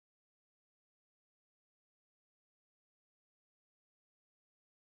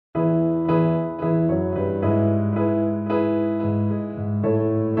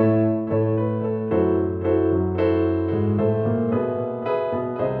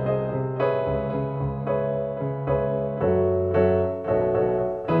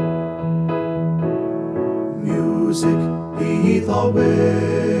music, lead the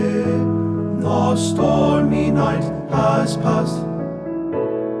way. The stormy night has passed.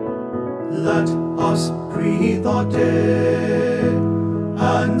 Let us greet the day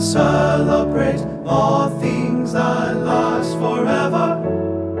and celebrate the things that last forever.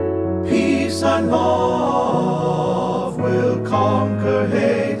 Peace and love will conquer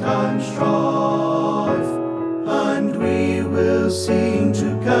hate and strife, and we will sing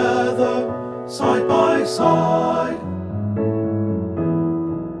together, side by side.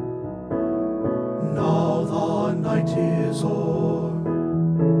 Now the night is o'er,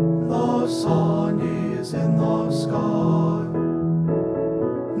 the sun is in the sky.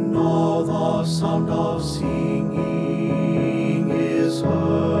 Now the sound of singing is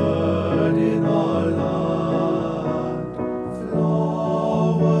heard in our land.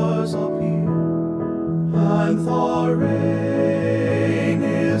 Flowers appear, and the rain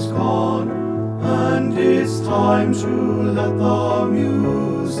is gone, and it's time to let the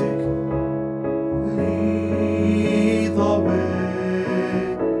music lead the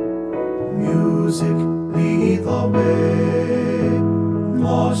way. Music, lead the way.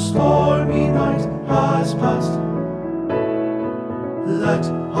 The stormy night has passed. Let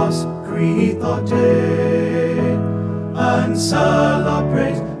us greet the day and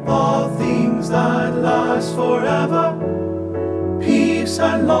celebrate the things that last forever. Peace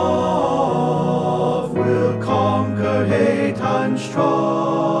and love will conquer hate and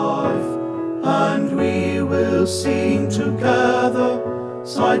strife, and we will sing together,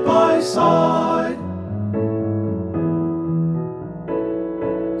 side by side.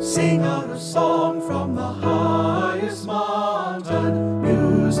 Sing out a song from the highest mountain,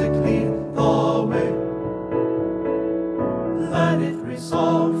 music lead the way. Let it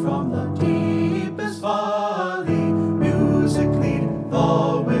resound from the deepest valley, music lead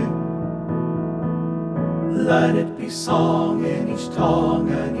the way. Let it be sung in each tongue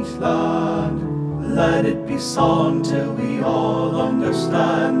and each land. Let it be sung till we all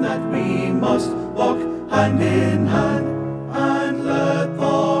understand that we must walk hand in hand, and let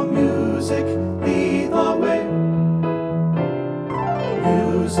the music lead the way.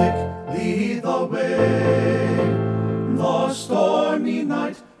 Music, lead the way. The stormy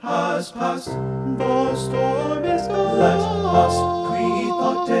night has passed. The storm is gone. Let us greet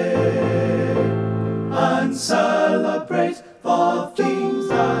the day and celebrate the things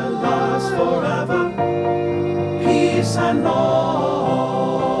that last forever. Peace and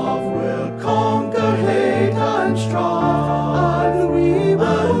love will conquer hate and strife, and we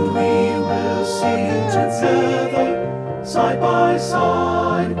will sing together, side by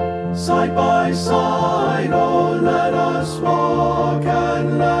side, side by side. Oh, let us walk